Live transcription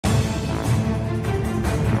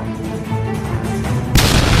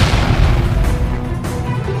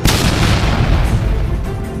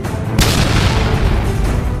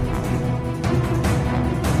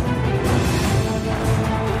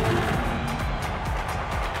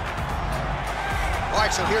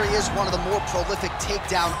right, so here he is, one of the more prolific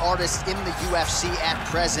takedown artists in the UFC at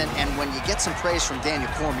present. And when you get some praise from Daniel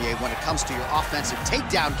Cormier when it comes to your offensive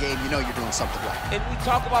takedown game, you know you're doing something right. And we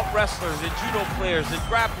talk about wrestlers and judo players and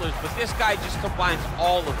grapplers, but this guy just combines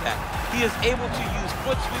all of that. He is able to use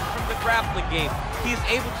foot sweeps from the grappling game. He is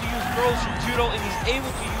able to use throws from judo, and he's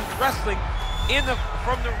able to use wrestling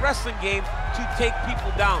from the wrestling game to take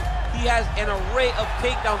people down. He has an array of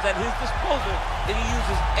takedowns at his disposal, and he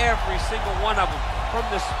uses every single one of them. From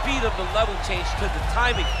the speed of the level change, to the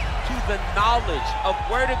timing, to the knowledge of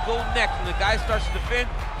where to go next. When the guy starts to defend,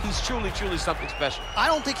 he's truly, truly something special. I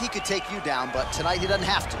don't think he could take you down, but tonight he doesn't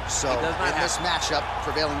have to. So in this matchup,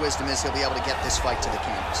 prevailing wisdom is he'll be able to get this fight to the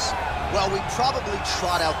canvas. Well, we probably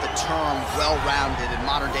trot out the term well-rounded in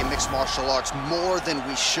modern-day mixed martial arts more than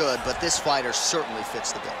we should, but this fighter certainly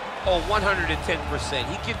fits the bill. Oh, 110%.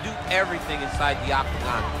 He can do everything inside the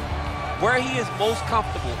octagon. Where he is most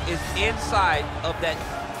comfortable is inside of that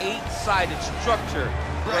 8-sided structure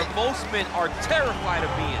where most men are terrified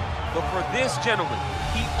of being. But for this gentleman,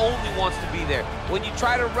 he only wants to be there. When you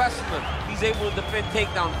try to wrestle him, he's able to defend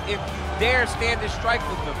takedowns. If you dare stand and strike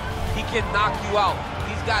with him, he can knock you out.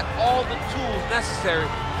 He's got all the tools necessary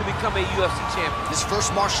to become a UFC champion. His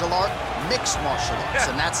first martial art, mixed martial arts,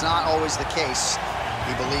 and that's not always the case.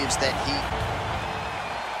 He believes that he...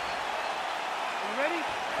 You ready?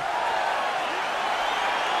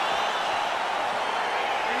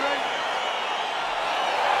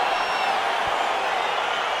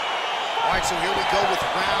 All right, so here we go with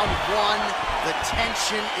round one. The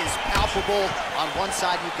tension is palpable. On one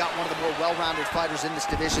side, you've got one of the more well-rounded fighters in this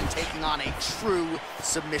division taking on a true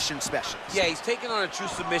submission specialist. Yeah, he's taking on a true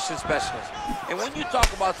submission specialist. And when you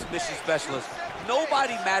talk about submission specialists,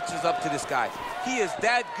 nobody matches up to this guy. He is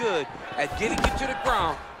that good at getting you to the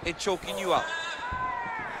ground and choking you out.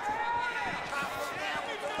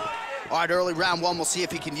 All right, early round one, we'll see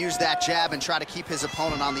if he can use that jab and try to keep his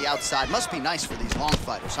opponent on the outside. Must be nice for these long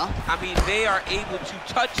fighters, huh? I mean, they are able to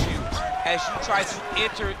touch you as you try to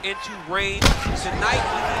enter into range. Tonight,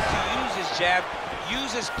 he needs to use his jab,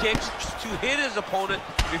 use his kicks to hit his opponent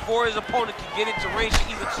before his opponent can get into range to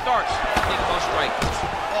even start taking on strike.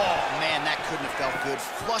 Oh, man, that couldn't have felt good.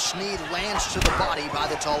 Flush knee lands to the body by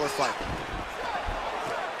the taller fighter.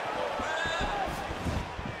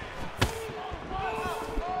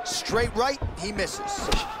 Straight right, he misses.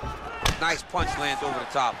 Nice punch lands over the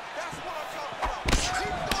top.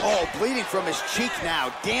 Oh, bleeding from his cheek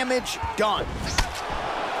now. Damage done.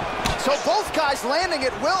 So both guys landing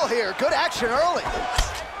at will here. Good action early.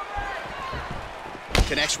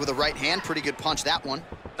 Connects with a right hand. Pretty good punch, that one.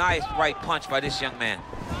 Nice right punch by this young man.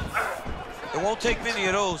 It won't take many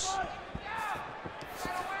of those.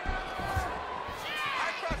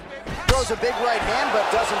 Throws a big right hand, but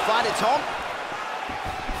doesn't find its home.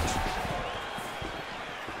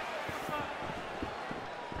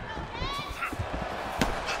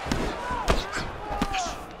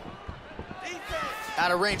 Out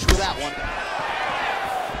of range with that one.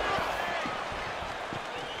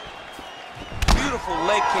 Beautiful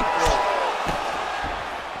leg kick throw.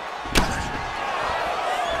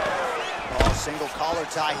 Oh, single collar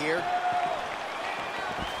tie here.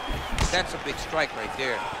 That's a big strike right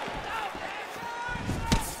there.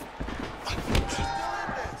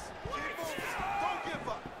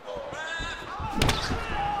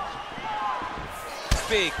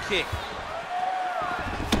 Big kick.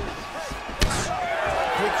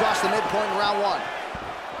 We cross the midpoint in round one.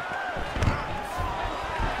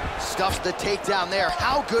 Stuffs the takedown there.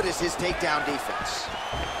 How good is his takedown defense?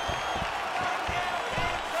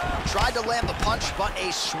 Tried to land the punch, but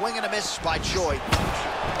a swing and a miss by Choi.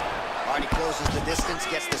 All right, he closes the distance,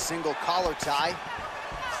 gets the single collar tie.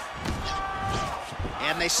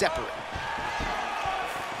 And they separate.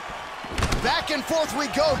 Back and forth we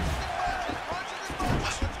go.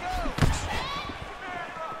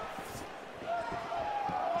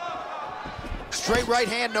 Straight right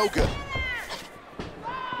hand, no good.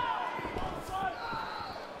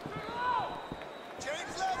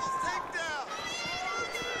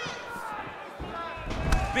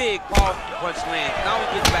 Big, powerful punch lands. Now he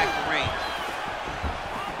gets back to range.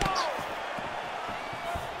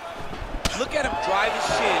 Look at him drive his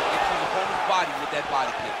shin into his opponent's body with that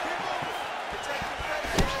body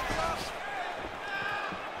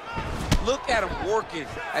kick. Look at him working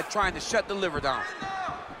at trying to shut the liver down.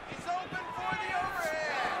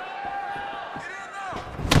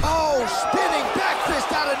 Oh, spinning back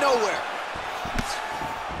fist out of nowhere.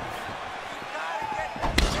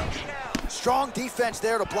 Strong defense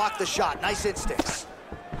there to block the shot. Nice instincts.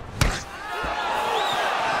 Oh,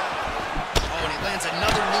 and he lands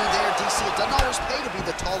another knee there, DC. It doesn't always pay to be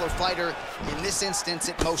the taller smaller fighter. In this instance,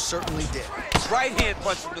 it most certainly did. Right hand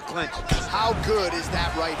punch from the clinch. How good is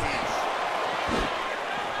that right hand?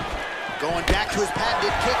 Going back to his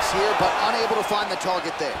patented kicks here, but unable to find the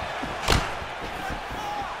target there.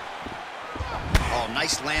 Oh,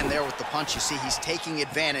 nice land there with the punch. You see, he's taking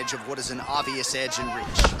advantage of what is an obvious edge and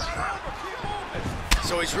reach.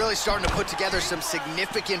 So he's really starting to put together some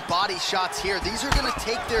significant body shots here. These are going to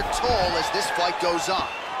take their toll as this fight goes on.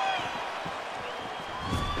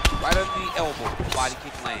 Right under the elbow, body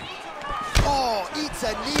kick lane. Oh, eats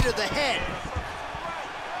a knee to the head.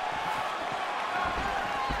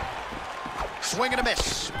 Swing and a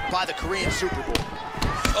miss by the Korean Super Bowl.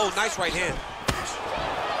 Oh, nice right hand.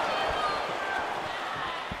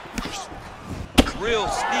 Real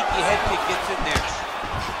sneaky head kick gets in there.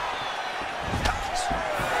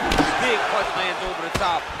 Big punch lands over the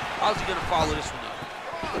top. How's he gonna follow this one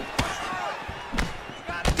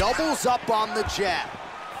up? Doubles up on the jab.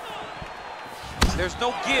 There's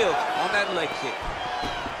no give on that leg kick.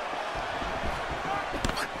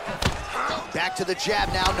 Back to the jab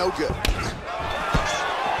now, no good.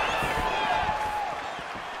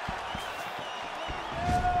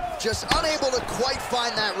 Just unable to quite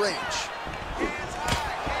find that range.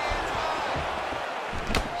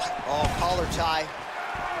 Oh, collar tie.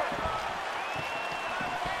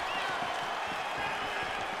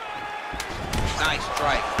 Nice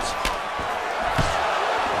strike.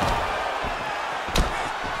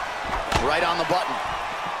 Right on the button.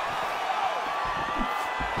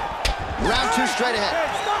 Round two straight ahead.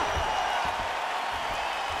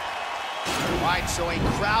 All right, so a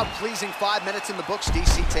crowd-pleasing 5 minutes in the books.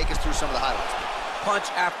 DC, take us through some of the highlights. Punch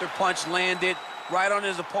after punch landed right on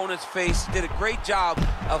his opponent's face. Did a great job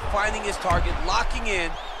of finding his target, locking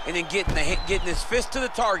in, and then getting his fist to the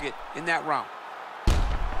target in that round.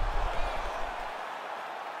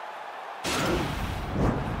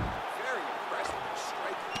 Very impressive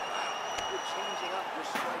striking. You're changing up your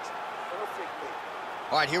strikes perfectly.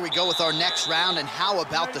 All right, here we go with our next round, and how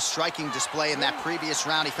about the striking display in that previous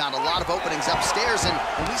round? He found a lot of openings upstairs, and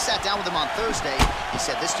when we sat down with him on Thursday, he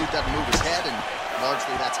said this dude doesn't move his head, and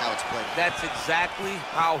largely that's how it's played. That's exactly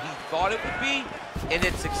how he thought it would be, and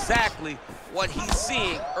it's exactly what he's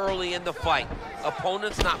seeing early in the fight.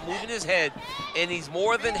 Opponent's not moving his head, and he's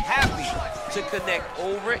more than happy to connect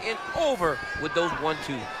over and over with those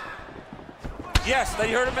 1-2s. Yes, that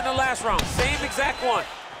you heard him in the last round. Same exact one.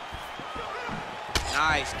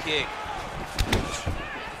 Nice kick.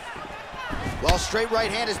 Well, straight right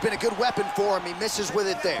hand has been a good weapon for him. He misses with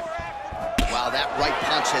it there. Wow, that right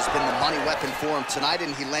punch has been the money weapon for him tonight,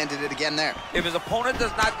 and he landed it again there. If his opponent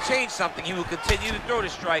does not change something, he will continue to throw the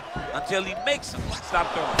strike until he makes him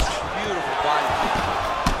stop throwing. Beautiful body kick.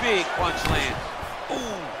 Big punch land.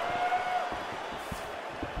 Ooh.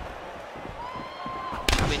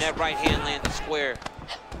 I mean, that right hand landed square.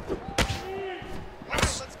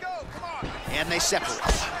 Let's go, come on. And they separate.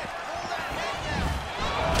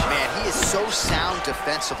 Man, he is so sound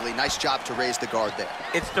defensively. Nice job to raise the guard there.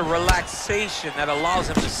 It's the relaxation that allows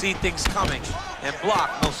him to see things coming and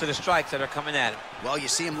block most of the strikes that are coming at him. Well, you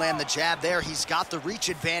see him land the jab there. He's got the reach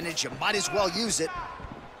advantage. You might as well use it.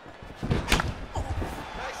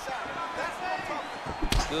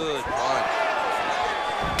 Good punch.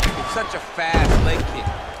 It's such a fast leg kick.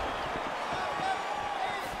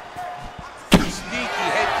 Sneaky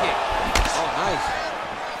head kick. Oh, nice.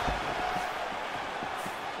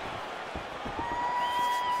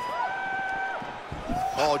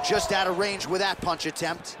 Oh, just out of range with that punch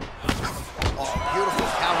attempt. Oh, beautiful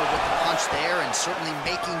counter with the punch there, and certainly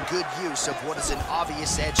making good use of what is an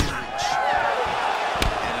obvious edge and reach.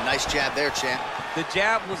 And a nice jab there, champ. The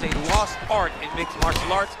jab was a lost art in mixed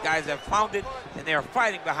martial arts. Guys have found it, and they are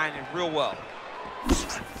fighting behind it real well.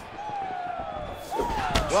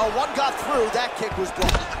 Well, one got through. That kick was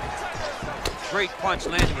blocked. Great punch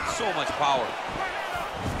landed with so much power.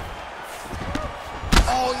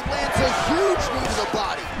 Oh, he lands a huge knee to the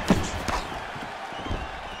body.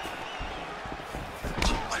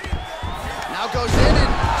 Now goes in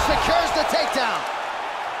and secures the takedown.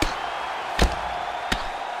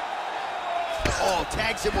 Oh,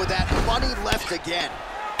 tags him with that money left again.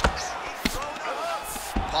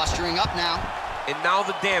 Posturing up now. And now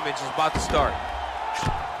the damage is about to start.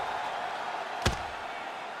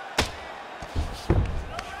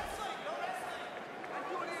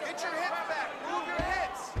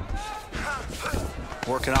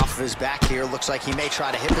 Working off of his back here. Looks like he may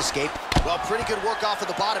try to hip escape. Well, pretty good work off of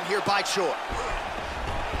the bottom here by Choi.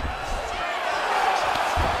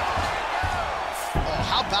 Oh,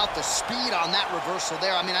 how about the speed on that reversal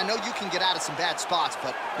there. I mean, I know you can get out of some bad spots,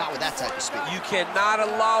 but not with that type of speed. You cannot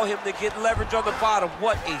allow him to get leverage on the bottom.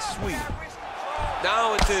 What a sweep.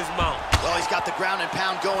 Now into his mount. Well, he's got the ground and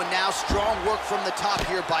pound going now. Strong work from the top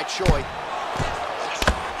here by Choi.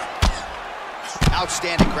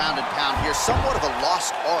 Outstanding ground and pound here. Somewhat of a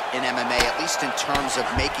lost art in MMA, at least in terms of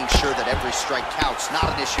making sure that every strike counts. Not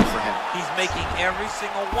an issue for him. He's making every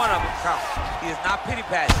single one of them count. He is not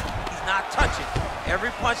pity-patting. He's not touching.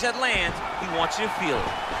 Every punch that lands, he wants you to feel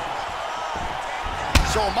it.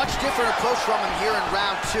 So a much different approach from him here in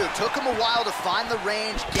round two. Took him a while to find the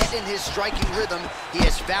range, get in his striking rhythm. He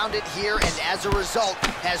has found it here, and as a result,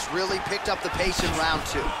 has really picked up the pace in round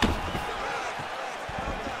two.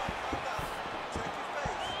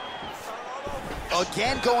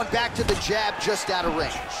 Again, going back to the jab, just out of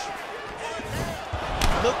range.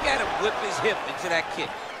 Look at him whip his hip into that kick.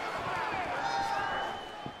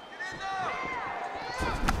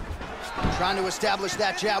 Trying to establish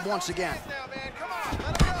that jab once again.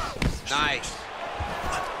 Nice.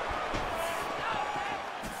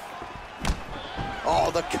 Oh,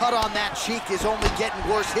 the cut on that cheek is only getting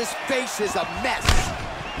worse. His face is a mess.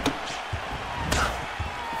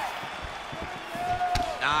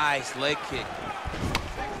 Nice leg kick.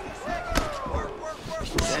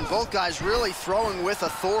 And both guys really throwing with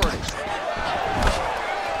authority.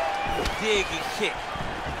 Dig and kick.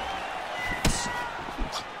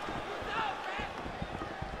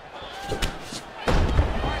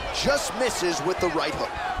 Just misses with the right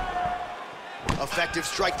hook. Effective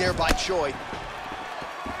strike there by Choi.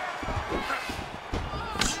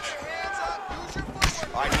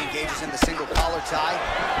 All right, he engages in the single collar tie,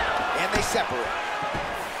 and they separate.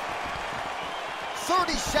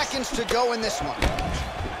 30 seconds to go in this one.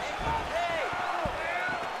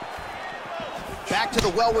 Back to the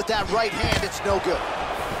well with that right hand, it's no good.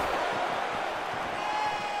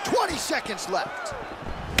 20 seconds left.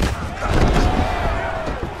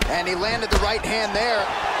 And he landed the right hand there.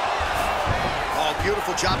 Oh,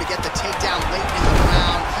 beautiful job to get the takedown late in the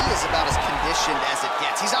round. He is about as conditioned as it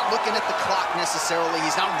gets. He's not looking at the clock necessarily.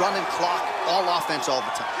 He's not running clock, all offense all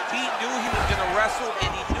the time. He knew he was gonna wrestle,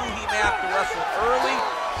 and he knew he may have to wrestle early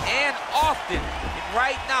and often. And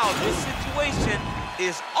right now, this situation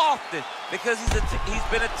is often because he's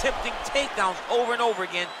been attempting takedowns over and over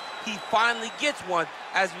again. He finally gets one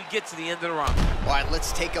as we get to the end of the round. All right,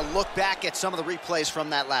 let's take a look back at some of the replays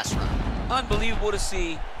from that last round. Unbelievable to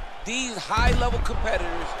see these high-level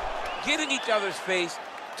competitors get in each other's face,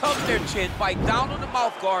 tuck their chin, bite down on the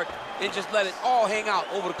mouth guard, and just let it all hang out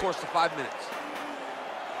over the course of 5 minutes.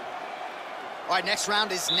 All right, next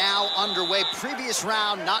round is now underway. Previous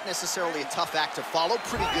round, not necessarily a tough act to follow.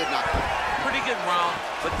 Pretty good, not good. Pretty good round,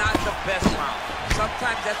 but not the best round.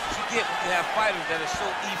 Sometimes that's what you get when you have fighters that are so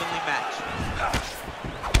evenly matched.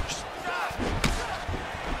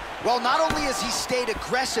 Well, not only has he stayed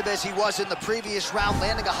aggressive as he was in the previous round,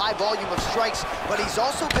 landing a high volume of strikes, but he's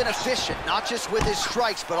also been efficient, not just with his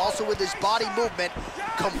strikes, but also with his body movement.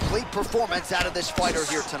 Complete performance out of this fighter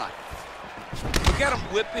here tonight. Look at him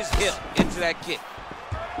whip his hip into that kick.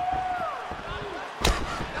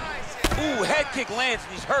 Ooh, head kick lands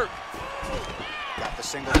and he's hurt. Got the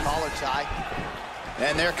single collar tie.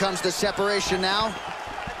 And there comes the separation now.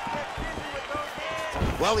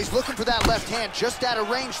 Well, he's looking for that left hand, just out of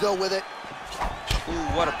range, though, with it.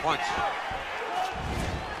 Ooh, what a punch.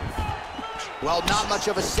 Well, not much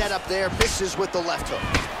of a setup there. Misses with the left hook.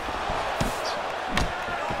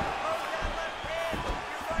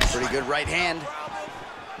 Pretty good right hand.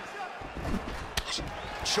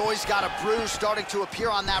 Choi's got a bruise starting to appear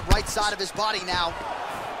on that right side of his body now.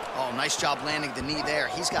 Oh, nice job landing the knee there.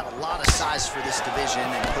 He's got a lot of size for this division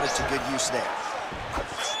and put it to good use there.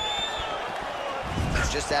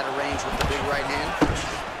 He's just out of range with the big right hand.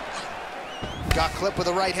 Got clipped with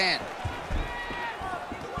the right hand.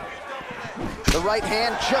 The right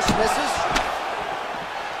hand just misses.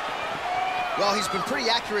 Well, he's been pretty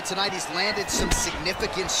accurate tonight. He's landed some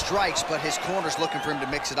significant strikes, but his corner's looking for him to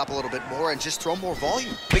mix it up a little bit more and just throw more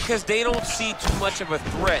volume. Because they don't see too much of a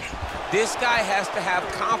threat. This guy has to have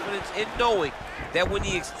confidence in knowing that when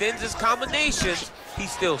he extends his combinations,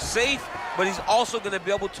 he's still safe, but he's also going to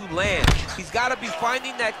be able to land. He's got to be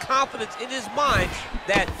finding that confidence in his mind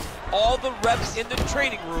that all the reps in the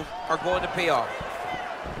training room are going to pay off.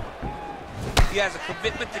 He has a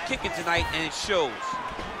commitment to kicking tonight, and it shows.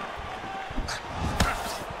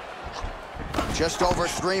 Just over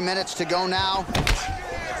 3 minutes to go now.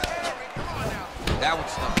 That one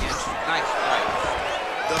snuck in. Nice strike.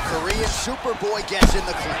 The Korean Superboy gets in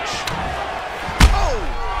the clinch. Oh!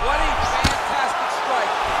 What a fantastic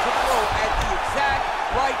strike to throw at the exact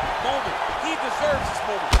right moment. He deserves deserves this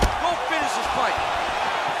moment. Go finish this fight.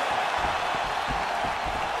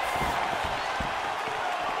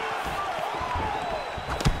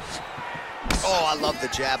 Oh, I love the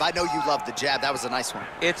jab. I know you love the jab. That was a nice one.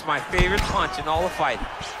 It's my favorite punch in all the fighting.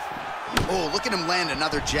 Oh, look at him land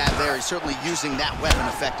another jab there. He's certainly using that weapon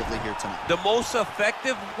effectively here tonight. The most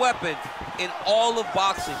effective weapon in all of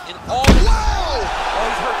boxing. In all of... Whoa! Oh,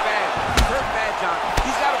 he's hurt bad. He's hurt bad, John.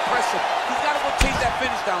 He's got to press him. He's got to go chase that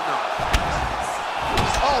finish down now.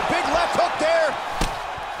 Oh, big left hook there.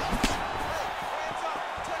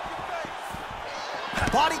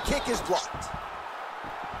 Body kick is blocked.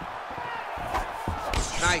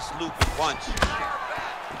 Nice looping punch.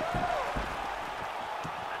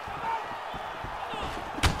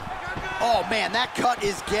 Oh, man, that cut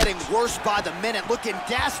is getting worse by the minute. Looking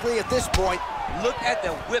ghastly at this point. Look at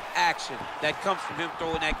the whip action that comes from him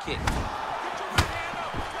throwing that kick.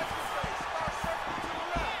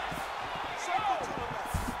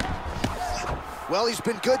 Well, he's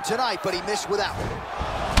been good tonight, but he missed with that one.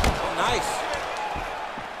 Oh, nice.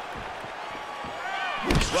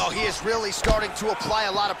 Well, he is really starting to apply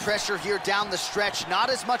a lot of pressure here down the stretch. Not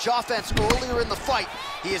as much offense earlier in the fight.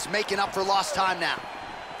 He is making up for lost time now.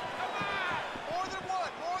 More than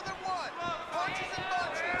one. Punches and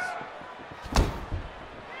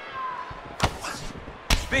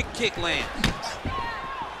bunches. Big kick lands.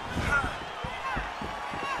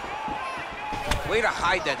 Way to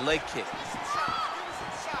hide that leg kick.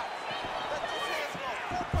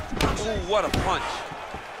 Ooh, what a punch.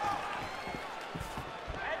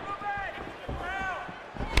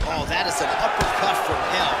 Oh, that is an uppercut from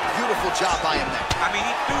hell. Beautiful job by him there. I mean,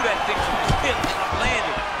 he threw that thing from his hip and it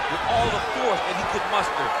landed with all the force that he could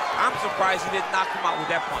muster. I'm surprised he didn't knock him out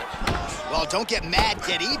with that punch. Well, don't get mad,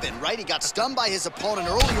 get even, right? He got stunned by his opponent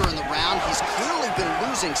earlier in the round. He's clearly been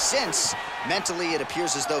losing since. Mentally, it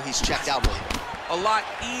appears as though he's checked out a little bit. A lot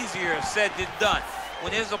easier said than done.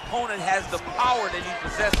 When his opponent has the power that he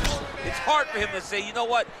possesses, it's hard for him to say, you know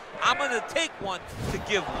what, I'm going to take one to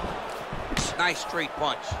give one. Nice straight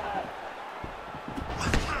punch. All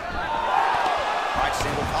right,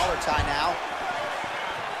 single collar tie now.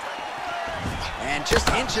 And just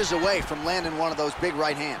inches away from landing one of those big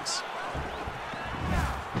right hands.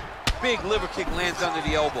 Big liver kick lands under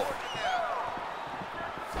the elbow.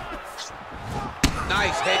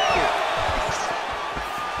 Nice head kick.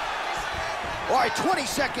 All right, 20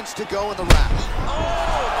 seconds to go in the round.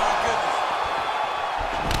 Oh, my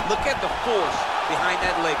goodness. Look at the force behind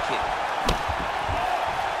that leg kick.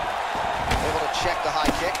 Able to check the high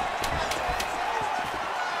kick.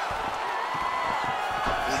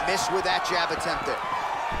 He missed with that jab attempt there.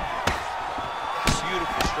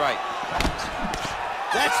 Beautiful strike.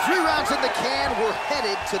 That's 3 rounds in the can. We're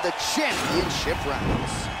headed to the championship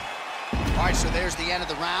rounds. All right, so there's the end of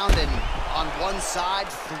the round, and on one side,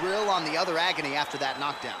 thrill, on the other, agony after that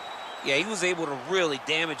knockdown. Yeah, he was able to really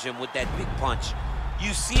damage him with that big punch.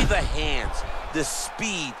 You see the hands, the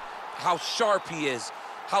speed, how sharp he is,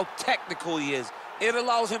 how technical he is. It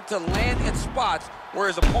allows him to land in spots where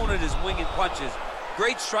his opponent is winging punches.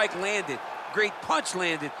 Great strike landed, great punch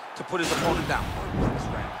landed to put his opponent down. This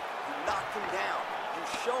round, you knocked him down.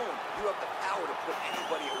 You've shown you have the power to put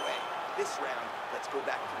anybody away. This round, let's go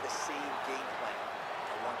back to the same game plan.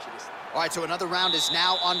 I want you to see. All right, so another round is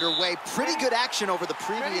now underway. Pretty good action over the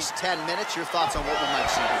previous 10 minutes. Your thoughts on what we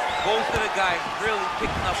might see here? Both of the guys really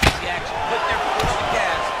picking up the action, putting their foot on the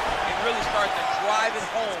gas, and really starting to drive it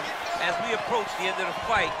home as we approach the end of the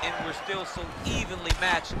fight, and we're still so evenly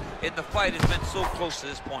matched, and the fight has been so close to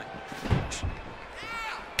this point.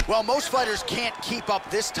 Well, most fighters can't keep up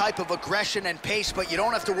this type of aggression and pace, but you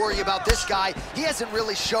don't have to worry about this guy. He hasn't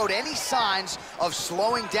really showed any signs of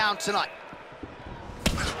slowing down tonight.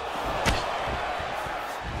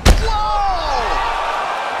 Whoa!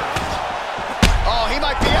 Oh, he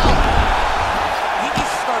might be out. He needs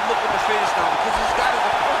to start looking to finish now because he's got his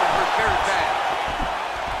opponent hurt very bad.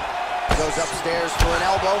 Goes upstairs for an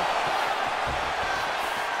elbow.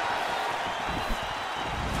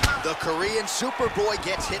 The Korean Superboy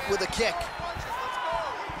gets hit with a kick.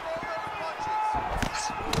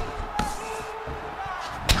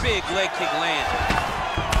 Big leg kick lands.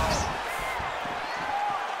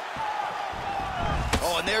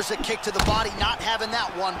 Oh, and there's a kick to the body, not having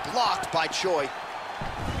that one blocked by Choi.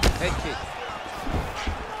 Head kick.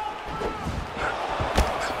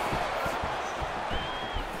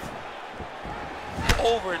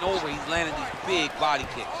 Over and over, he's landing these big body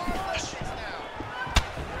kicks.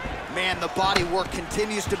 Man, the body work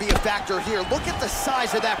continues to be a factor here. Look at the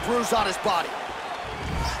size of that bruise on his body.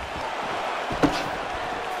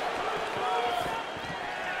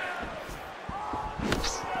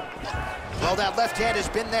 Well, that left hand has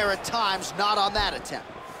been there at times, not on that attempt.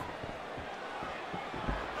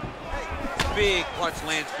 Big punch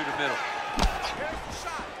lands through the middle.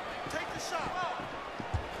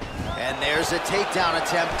 And there's a takedown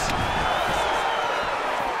attempt.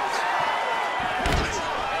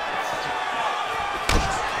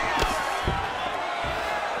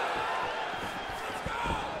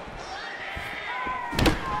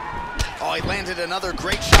 Oh, he landed another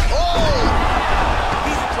great shot. Oh!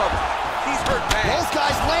 He's in trouble. He's hurt bad. Both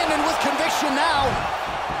guys landing with conviction now.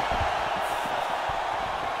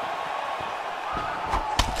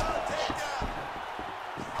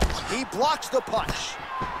 He blocks the punch.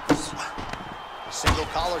 Single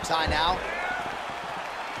collar tie now.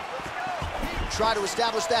 Try to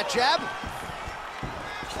establish that jab.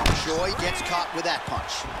 Joy gets caught with that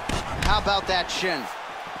punch. How about that shin?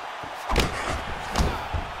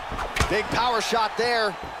 Big power shot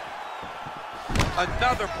there.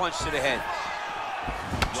 Another punch to the head.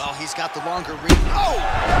 Well, he's got the longer reach. Oh!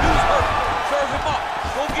 He's hurt. Serve him up.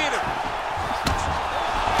 Go get him.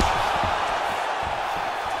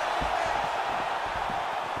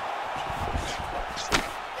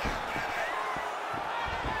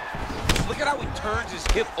 Look at how he turns his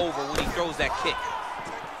hip over when he throws that kick.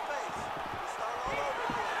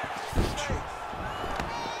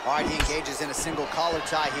 All right, he engages in a single collar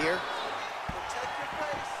tie here.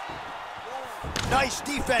 Nice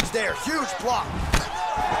defense there, huge block.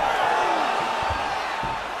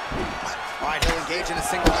 All right, he'll engage in a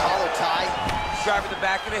single collar tie. Driving the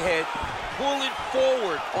back of the head, pulling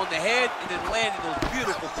forward on the head, and then landing those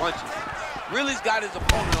beautiful punches. Really's got his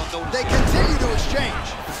opponent on notice. They continue to exchange.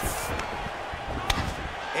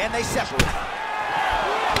 And they separate.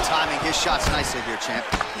 Timing his shots nicely here, champ.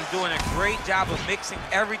 He's doing a great job of mixing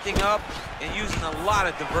everything up and using a lot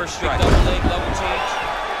of diverse strikes. Double leg, double change.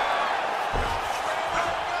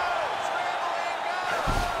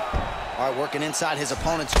 All right, working inside his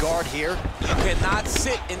opponent's guard here. You cannot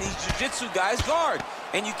sit in these jiu-jitsu guys' guard.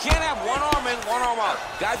 And you can't have one arm in, one arm out.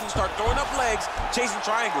 Guys will start throwing up legs, chasing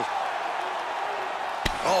triangles.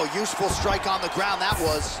 Oh, useful strike on the ground that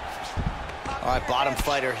was. All right, bottom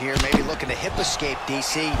fighter here, maybe looking to hip escape,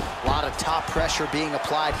 DC. A lot of top pressure being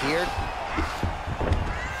applied here.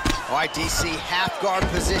 All right, DC, half guard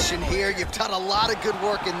position here. You've done a lot of good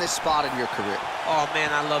work in this spot in your career. Oh,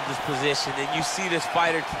 man, I love this position. And you see this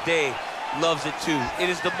fighter today loves it, too. It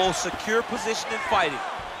is the most secure position in fighting.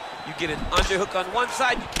 You get an underhook on one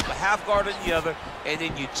side, you keep a half guard on the other, and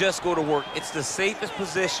then you just go to work. It's the safest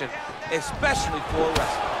position, especially for a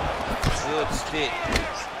wrestler. Good stick.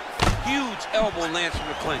 Huge elbow lands from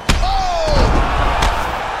the clinch. Oh!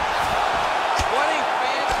 What a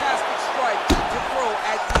fantastic strike to throw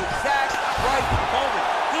at the exact right moment.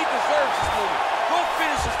 He deserves this moment. Go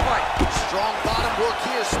finish his fight. Strong bottom work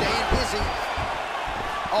here, staying busy.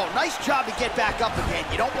 Oh, nice job to get back up again.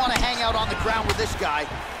 You don't want to hang out on the ground with this guy.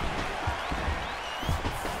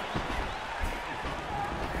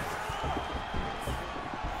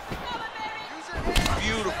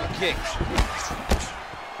 Beautiful kick.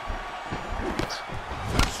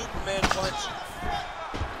 Superman punch.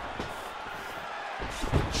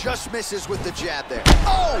 Just misses with the jab there.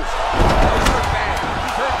 Oh! He's hurt bad.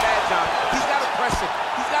 He's hurt bad, John. He's got to press it.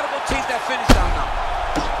 He's got to go chase that finish down now.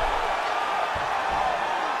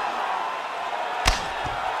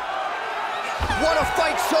 What a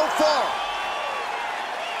fight so far!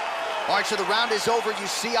 All right, so the round is over. You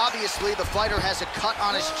see, obviously, the fighter has a cut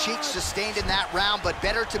on his cheek sustained in that round, but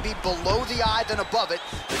better to be below the eye than above it.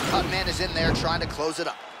 The cut man is in there trying to close it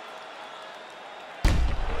up.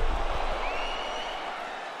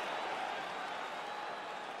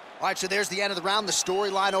 All right, so there's the end of the round. The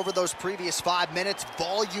storyline over those previous 5 minutes,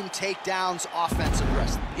 volume takedowns, offensive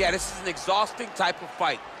wrestling. Yeah, this is an exhausting type of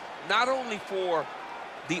fight. Not only for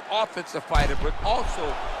the offensive fighter, but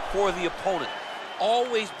also for the opponent.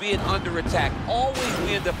 Always being under attack, always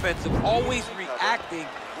being defensive, always reacting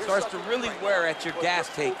starts to really wear at your gas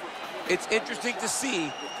tank. It's interesting to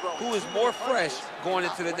see who is more fresh going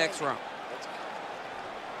into the next round.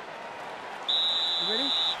 You ready?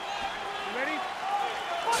 You ready?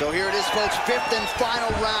 So here it is, folks, 5th and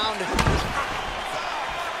final round.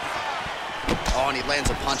 Oh, and he lands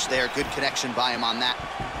a punch there. Good connection by him on that.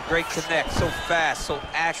 Great connect, so fast, so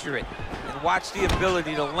accurate. And watch the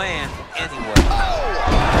ability to land from anywhere. Oh!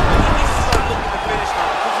 He needs to start looking to finish now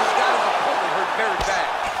because he's got his opponent hurt very bad.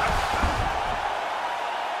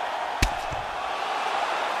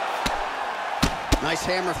 Nice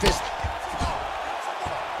hammer fist.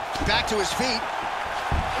 Back to his feet.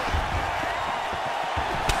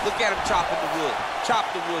 Look at him chopping the wood. Chop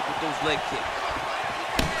the wood with those leg kicks.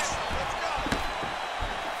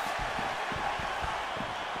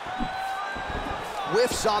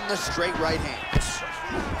 whiffs on the straight right hand.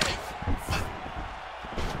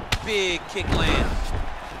 Big kick lands.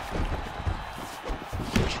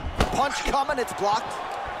 Punch coming, it's blocked.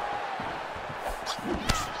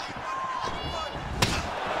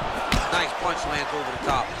 Nice punch lands over the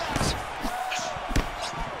top.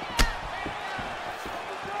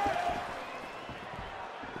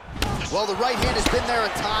 Well, the right hand has been there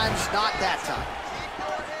at times, not that time.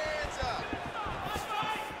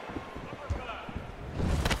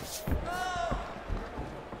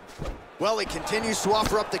 Well, he continues to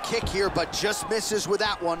offer up the kick here, but just misses with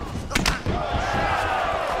that one.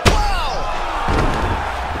 Wow!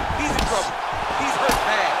 He's in trouble. He's hurt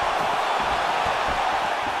bad.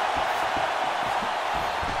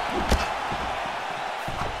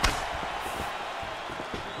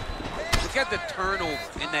 Look at the turnover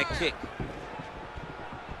in that kick.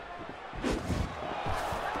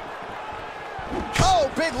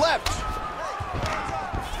 Oh, big left.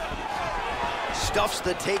 Stuffs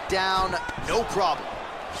the takedown, no problem.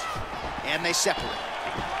 And they separate.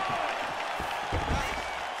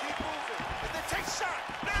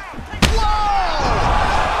 Whoa!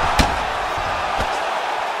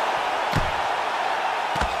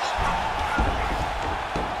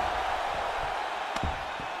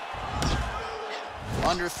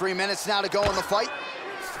 Under 3 minutes now to go in the fight.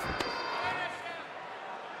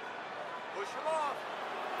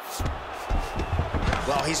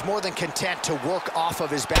 Well, he's more than content to work off of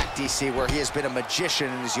his back, DC, where he has been a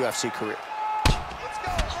magician in his UFC career.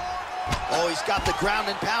 Oh, he's got the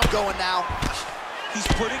ground and pound going now. He's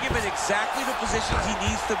putting him in exactly the positions he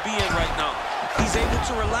needs to be in right now. He's able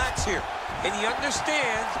to relax here, and he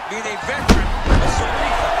understands being a veteran of so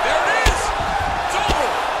many. There it is! It's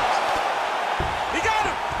over! He got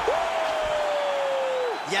him!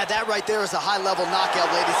 Yeah, that right there is a high-level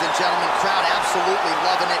knockout, ladies and gentlemen. Crowd absolutely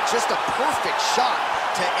loving it. Just a perfect shot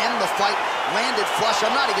to end the fight. Landed flush.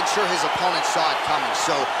 I'm not even sure his opponent saw it coming.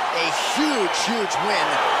 So a huge, huge win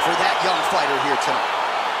for that young fighter here tonight.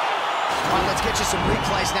 All right, let's get you some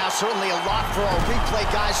replays now. Certainly a lot for our replay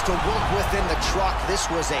guys to work with in the truck. This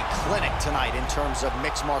was a clinic tonight in terms of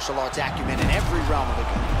mixed martial arts acumen in every realm of the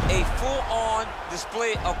game. A full-on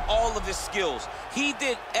display of all of his skills. He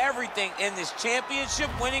did everything in this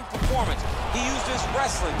championship-winning performance. He used his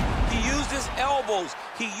wrestling. He used his elbows.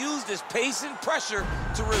 He used his pace and pressure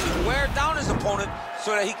to really wear down his opponent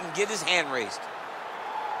so that he can get his hand raised.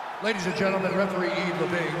 Ladies and gentlemen, referee Yves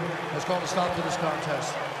Levine has called a stop to this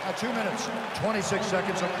contest at 2 minutes, 26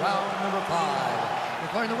 seconds of round number 5.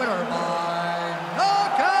 Declaring the winner by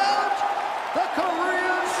knockout, the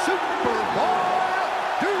Korean Superboy,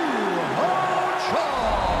 Ho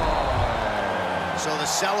Choi. So the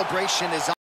celebration is on.